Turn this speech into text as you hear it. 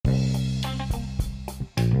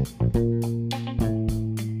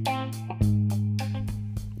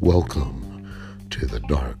Welcome to the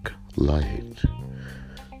Dark Light.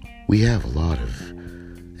 We have a lot of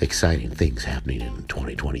exciting things happening in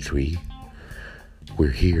 2023.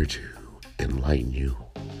 We're here to enlighten you,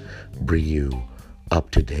 bring you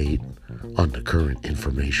up to date on the current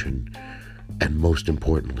information, and most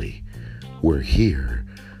importantly, we're here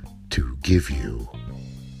to give you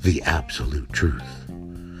the absolute truth.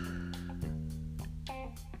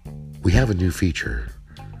 We have a new feature.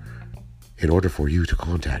 In order for you to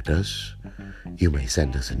contact us, you may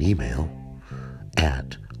send us an email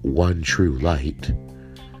at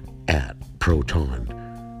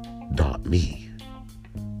onetruelight@proton.me.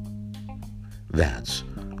 That's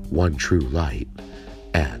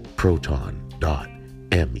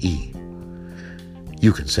onetruelight@proton.me.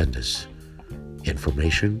 You can send us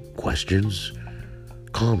information, questions,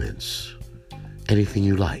 comments, anything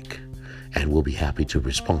you like, and we'll be happy to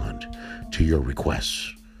respond to your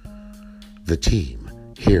requests. The team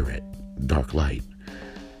here at Dark Light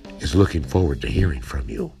is looking forward to hearing from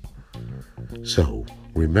you. So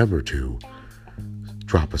remember to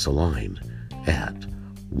drop us a line at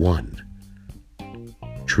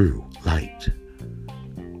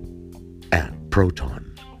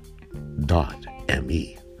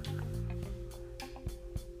onetruelight@proton.me.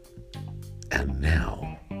 And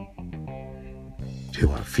now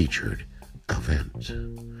to our featured event.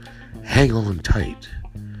 Hang on tight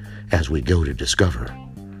as we go to discover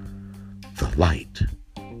the light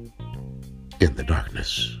in the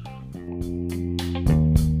darkness.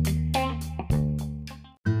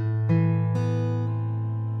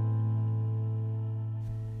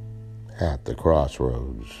 At the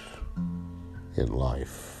crossroads in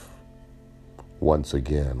life, once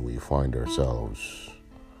again we find ourselves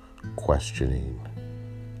questioning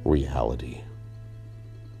reality,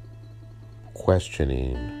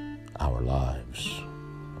 questioning our lives,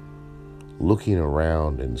 looking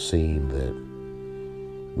around and seeing that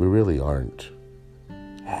we really aren't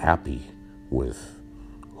happy with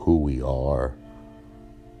who we are,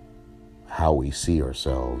 how we see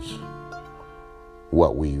ourselves,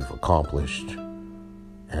 what we've accomplished,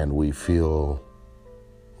 and we feel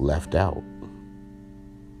left out.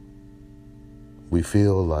 We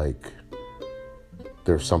feel like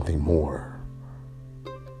there's something more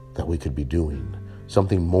that we could be doing,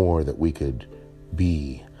 something more that we could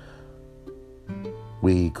be.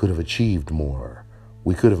 We could have achieved more.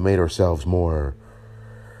 We could have made ourselves more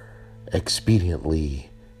expediently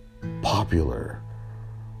popular,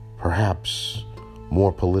 perhaps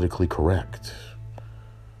more politically correct.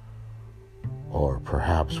 Or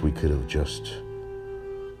perhaps we could have just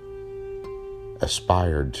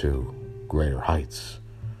aspired to greater heights.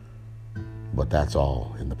 But that's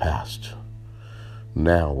all in the past.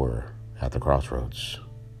 Now we're at the crossroads.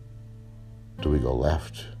 Do we go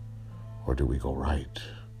left or do we go right?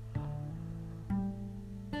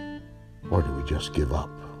 Or do we just give up?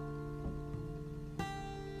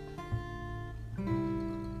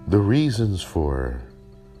 The reasons for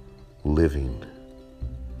living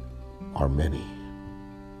are many,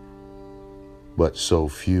 but so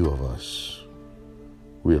few of us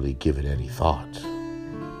really give it any thought.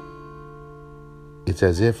 It's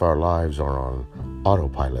as if our lives are on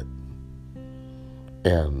autopilot,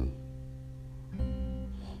 and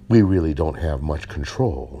we really don't have much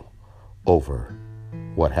control over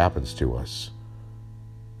what happens to us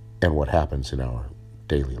and what happens in our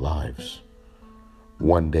daily lives.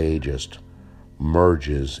 One day just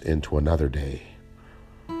merges into another day.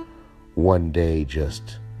 One day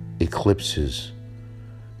just eclipses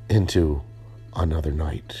into another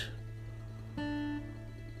night.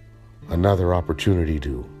 Another opportunity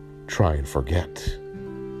to try and forget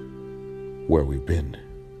where we've been.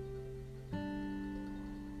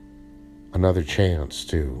 Another chance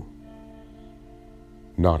to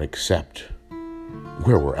not accept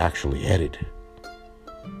where we're actually headed.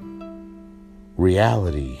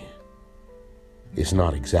 Reality is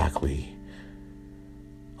not exactly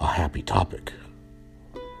a happy topic.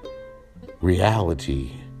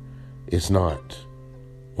 Reality is not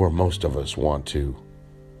where most of us want to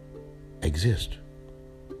exist,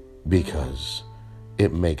 because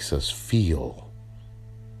it makes us feel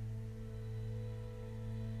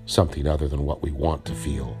something other than what we want to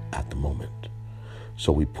feel at the moment.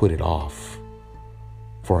 So we put it off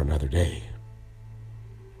for another day,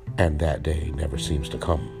 and that day never seems to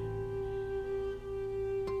come.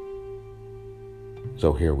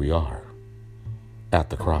 So here we are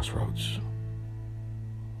at the crossroads.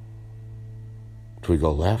 Do we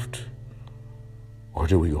go left or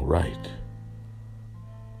do we go right?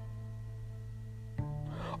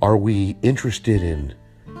 Are we interested in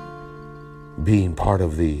being part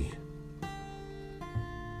of the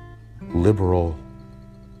liberal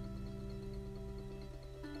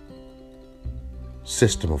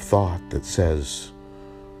system of thought that says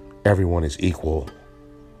everyone is equal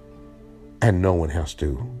and no one has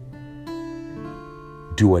to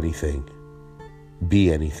do anything,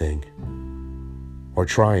 be anything, or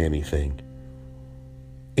try anything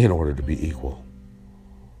in order to be equal,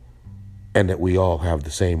 and that we all have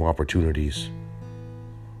the same opportunities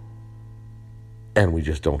and we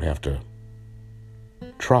just don't have to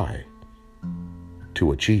try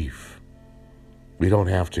to achieve. We don't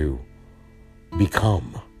have to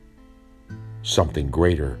become something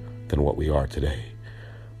greater than what we are today.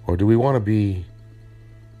 Or do we want to be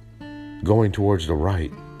going towards the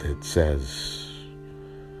right that says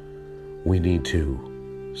we need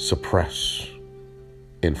to suppress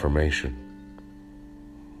information?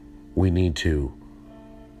 We need to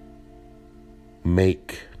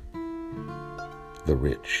make the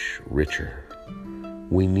rich richer.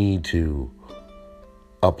 We need to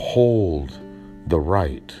uphold the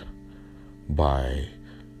right by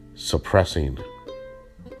suppressing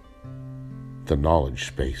the knowledge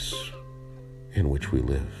space in which we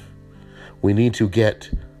live. We need to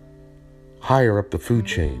get higher up the food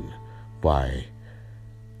chain by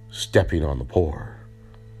stepping on the poor.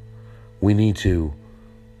 We need to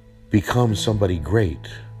become somebody great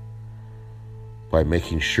by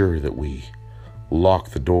making sure that we lock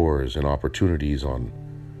the doors and opportunities on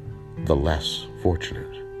the less fortunate.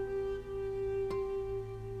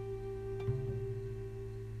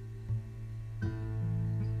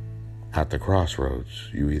 At the crossroads,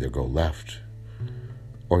 you either go left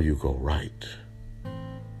or you go right.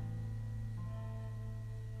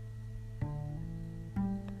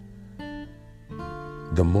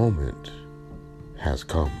 The moment has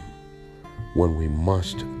come when we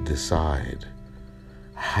must decide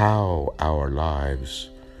how our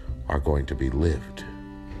lives are going to be lived.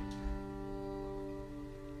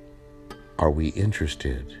 Are we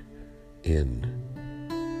interested in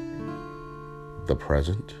the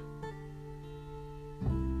present?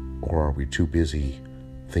 Or are we too busy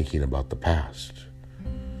thinking about the past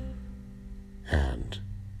and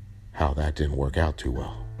how that didn't work out too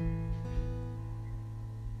well?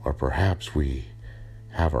 Or perhaps we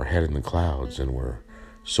have our head in the clouds and we're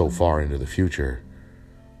so far into the future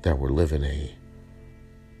that we're living a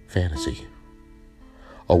fantasy,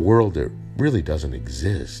 a world that really doesn't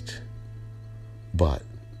exist, but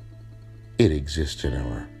it exists in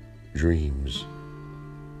our dreams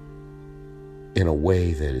in a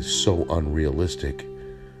way that is so unrealistic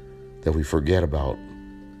that we forget about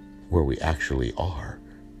where we actually are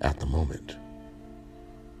at the moment.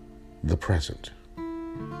 The present.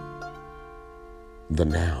 The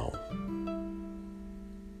now.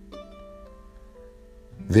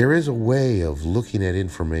 There is a way of looking at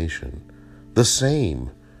information, the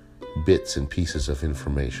same bits and pieces of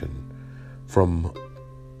information, from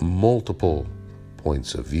multiple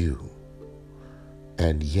points of view,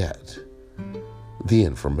 and yet the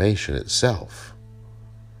information itself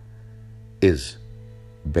is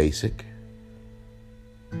basic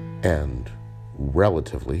and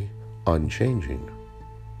relatively unchanging.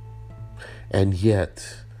 And yet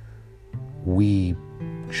we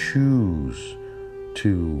choose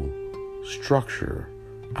to structure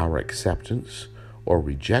our acceptance or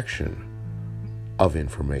rejection of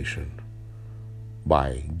information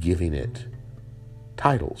by giving it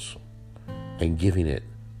titles and giving it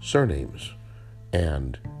surnames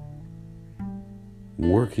and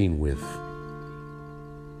working with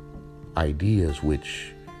ideas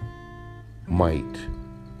which might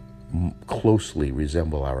closely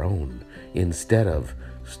resemble our own, instead of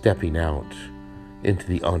stepping out into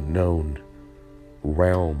the unknown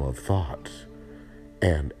realm of thought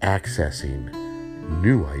and accessing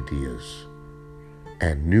new ideas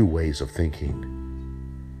and new ways of thinking.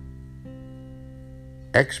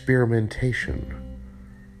 Experimentation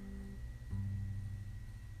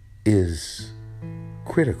is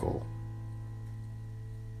critical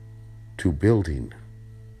to building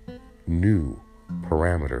new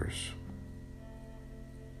parameters.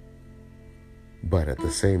 But at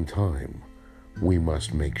the same time, we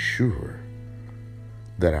must make sure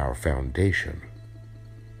that our foundation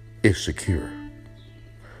is secure.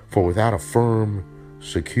 For without a firm,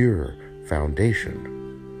 secure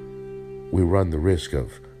foundation, we run the risk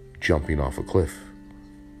of jumping off a cliff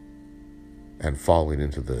and falling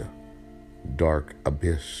into the dark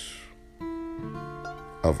abyss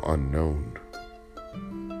of unknown.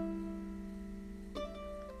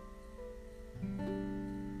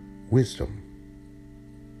 Wisdom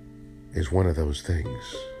is one of those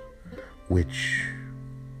things which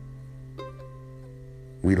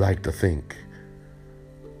we like to think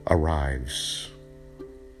arrives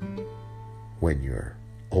when you're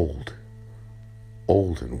old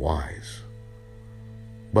and wise.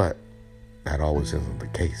 But that always isn't the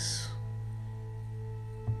case.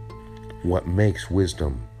 What makes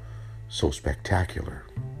wisdom so spectacular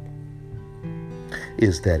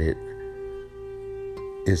is that it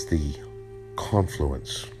is the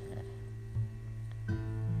confluence.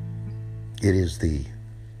 It is the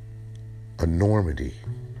enormity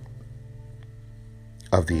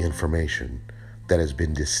of the information that has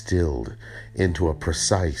been distilled into a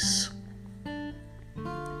precise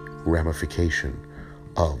ramification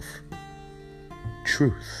of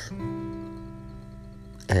truth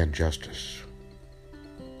and justice,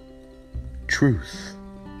 truth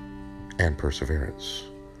and perseverance,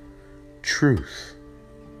 truth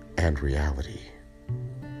and reality.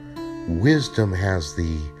 Wisdom has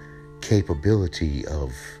the capability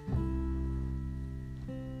of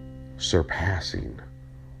surpassing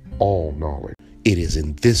all knowledge. It is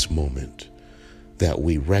in this moment that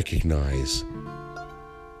we recognize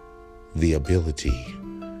the ability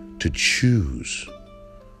to choose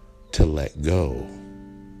to let go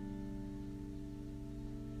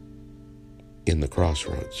in the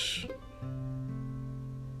crossroads.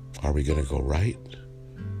 Are we going to go right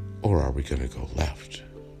or are we going to go left?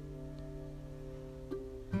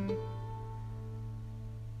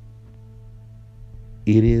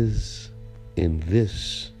 It is in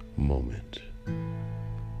this moment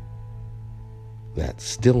that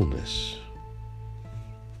stillness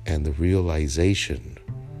and the realization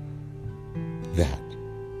that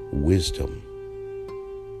wisdom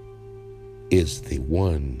is the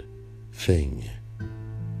one thing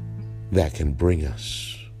that can bring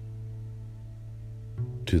us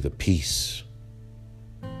to the peace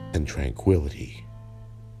and tranquility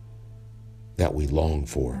that we long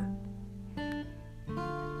for.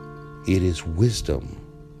 It is wisdom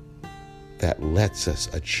that lets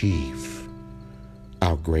us achieve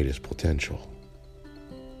our greatest potential.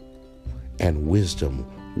 And wisdom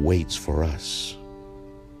waits for us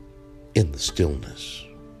in the stillness.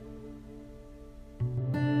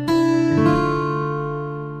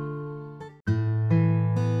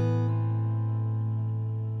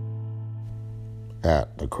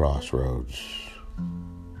 At the crossroads,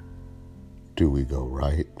 do we go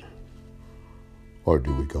right or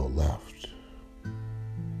do we go left?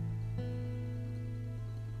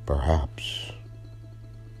 Perhaps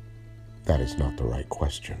that is not the right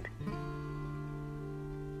question.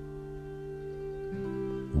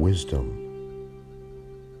 Wisdom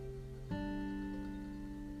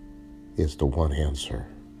is the one answer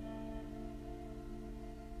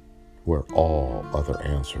where all other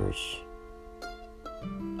answers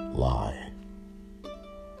lie.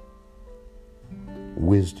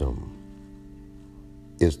 Wisdom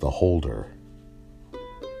is the holder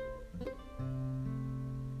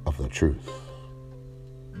of the truth.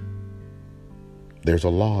 There's a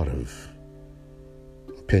lot of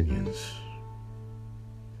opinions,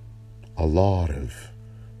 a lot of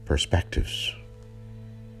perspectives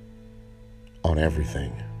on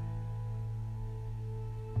everything.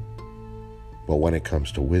 But when it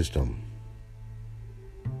comes to wisdom,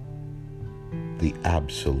 the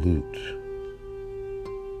absolute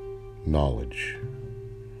knowledge,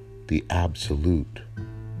 the absolute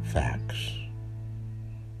facts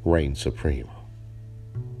reign supreme.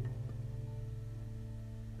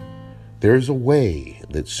 There is a way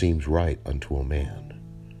that seems right unto a man,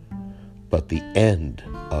 but the end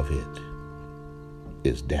of it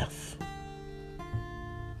is death.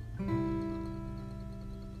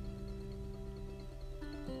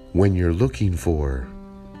 When you're looking for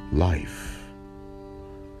life,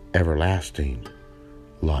 everlasting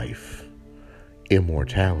life,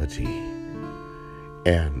 immortality,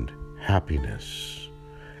 and happiness,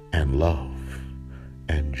 and love,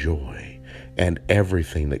 and joy, and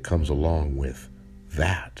everything that comes along with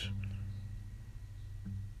that,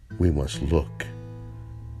 we must look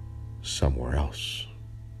somewhere else.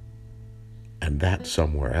 And that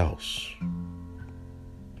somewhere else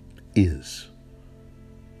is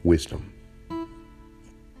wisdom.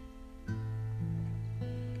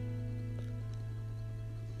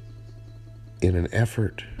 In an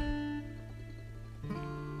effort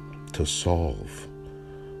to solve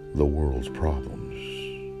the world's problems,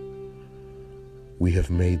 we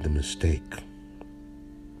have made the mistake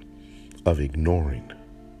of ignoring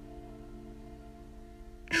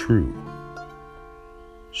true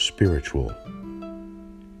spiritual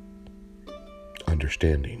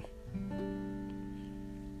understanding.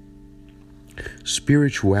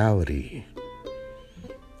 Spirituality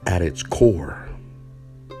at its core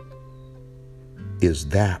is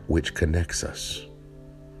that which connects us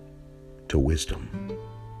to wisdom.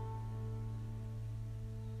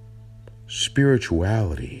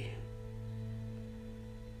 Spirituality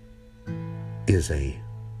is a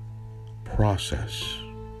process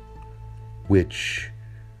which,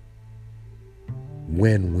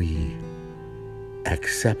 when we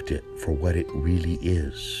accept it for what it really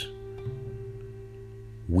is,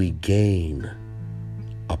 we gain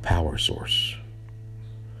a power source.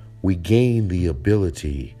 We gain the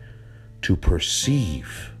ability to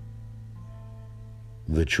perceive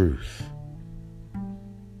the truth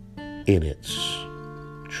in its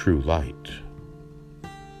true light.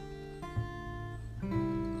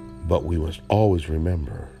 But we must always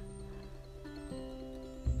remember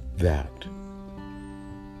that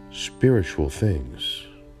spiritual things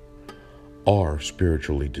are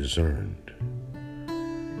spiritually discerned,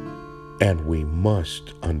 and we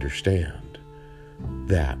must understand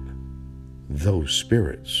that those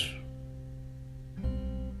spirits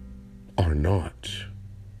are not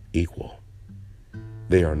equal.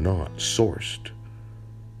 They are not sourced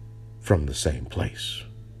from the same place.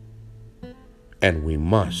 And we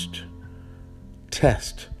must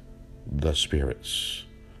test the spirits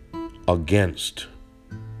against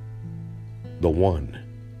the one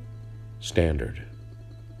standard.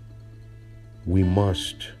 We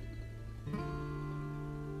must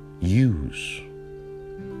use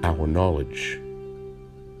our knowledge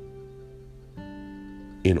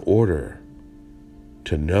in order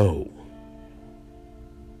to know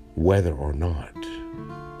whether or not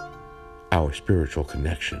our spiritual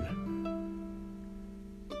connection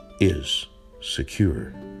is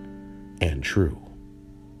secure and true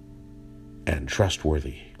and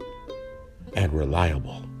trustworthy and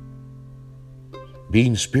reliable.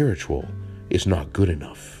 Being spiritual is not good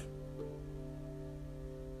enough.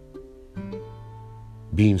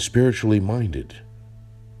 Being spiritually minded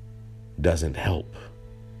doesn't help.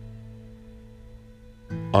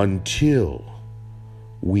 Until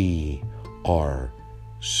we are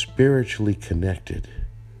spiritually connected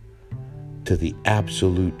to the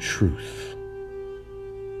absolute truth,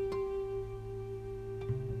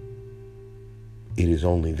 it is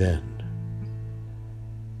only then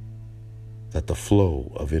that the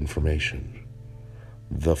flow of information,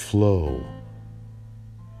 the flow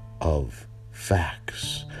of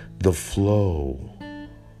facts, the flow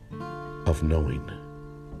of knowing,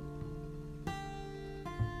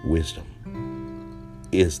 wisdom,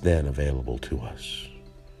 is then available to us.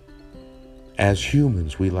 As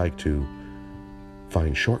humans, we like to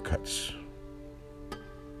find shortcuts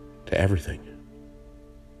to everything,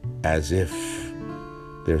 as if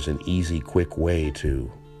there's an easy, quick way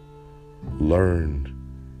to learn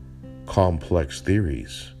complex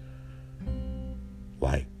theories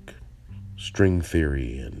like string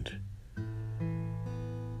theory and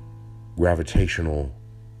gravitational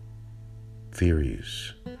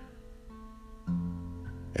theories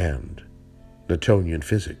and Newtonian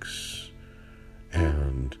physics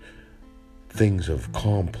and things of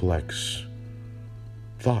complex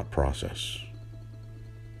thought process.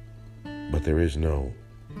 But there is no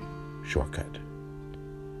shortcut.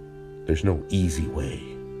 There's no easy way.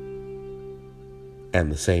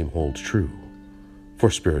 And the same holds true for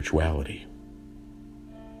spirituality.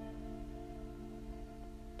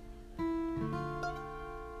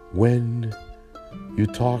 When you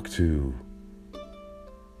talk to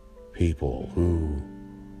people who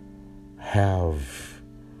have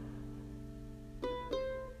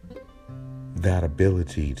that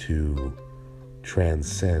ability to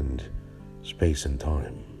transcend space and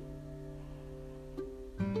time,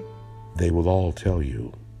 they will all tell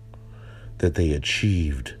you that they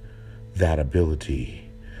achieved that ability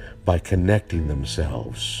by connecting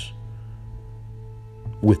themselves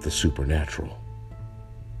with the supernatural,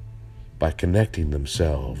 by connecting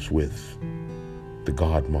themselves with the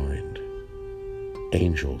God mind,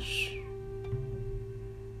 angels,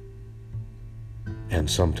 and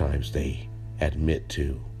sometimes they admit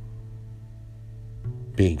to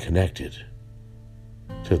being connected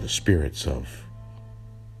to the spirits of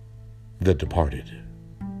the departed.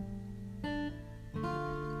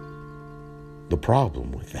 The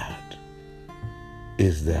problem with that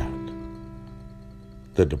is that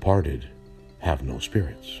the departed have no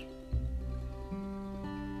spirits.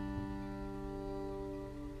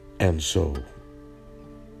 And so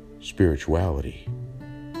spirituality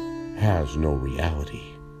has no reality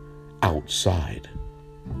outside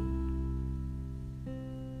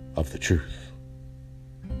of the truth.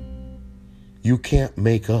 You can't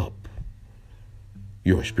make up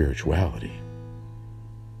your spirituality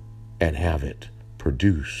and have it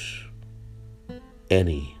produce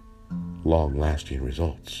any long-lasting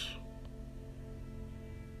results.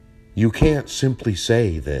 You can't simply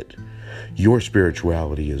say that your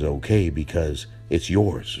spirituality is okay because it's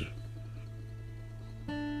yours.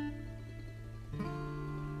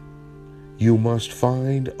 You must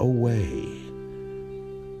find a way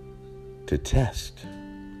to test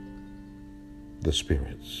the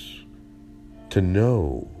spirits, to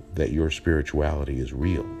know that your spirituality is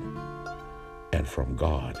real and from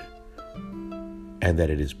God, and that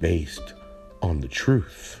it is based on the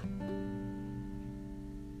truth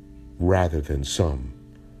rather than some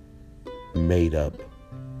made up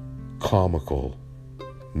comical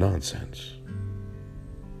nonsense.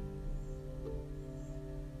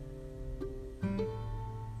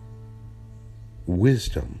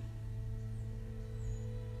 Wisdom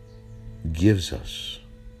gives us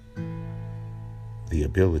the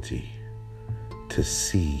ability to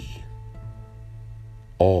see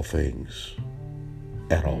all things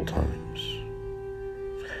at all times.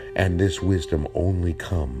 And this wisdom only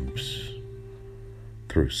comes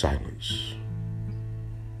through silence.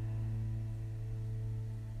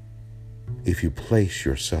 If you place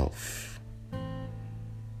yourself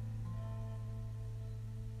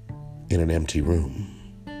in an empty room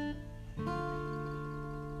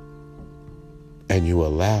and you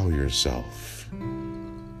allow yourself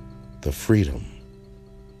the freedom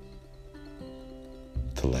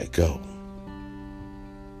to let go,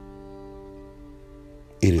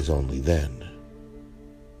 it is only then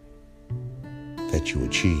that you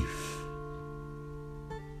achieve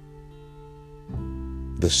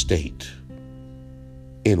the state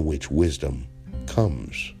in which wisdom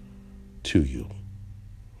comes to you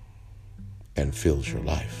and fills your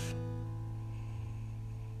life.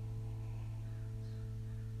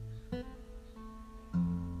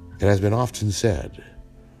 It has been often said,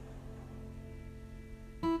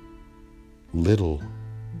 little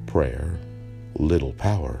prayer, little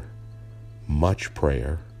power, much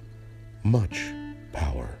prayer, much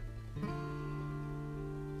power.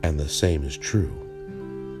 And the same is true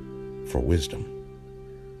for wisdom.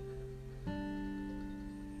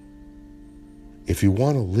 If you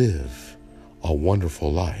want to live a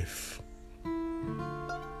wonderful life,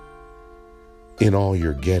 in all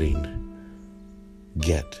you're getting,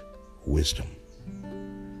 get wisdom.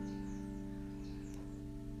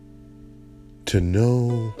 To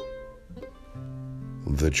know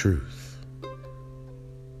the truth,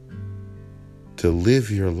 to live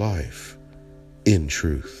your life in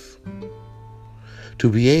truth, to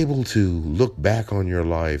be able to look back on your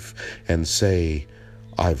life and say,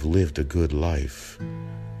 I've lived a good life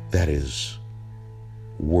that is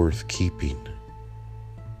worth keeping.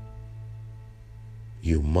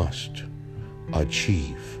 You must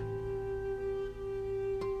achieve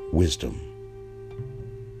wisdom.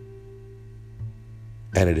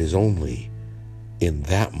 And it is only in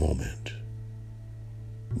that moment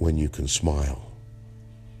when you can smile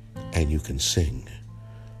and you can sing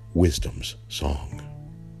wisdom's song.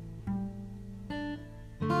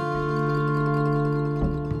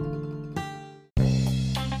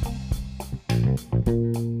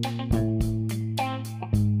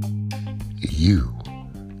 You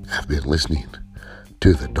have been listening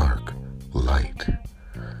to The Dark Light.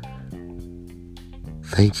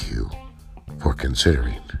 Thank you for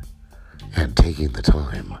considering and taking the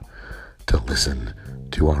time to listen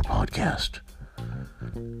to our podcast.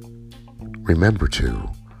 Remember to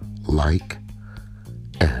like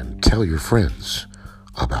and tell your friends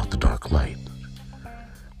about The Dark Light.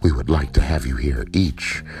 We would like to have you here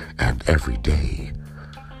each and every day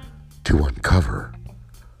to uncover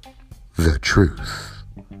the truth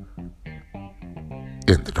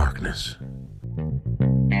in the darkness.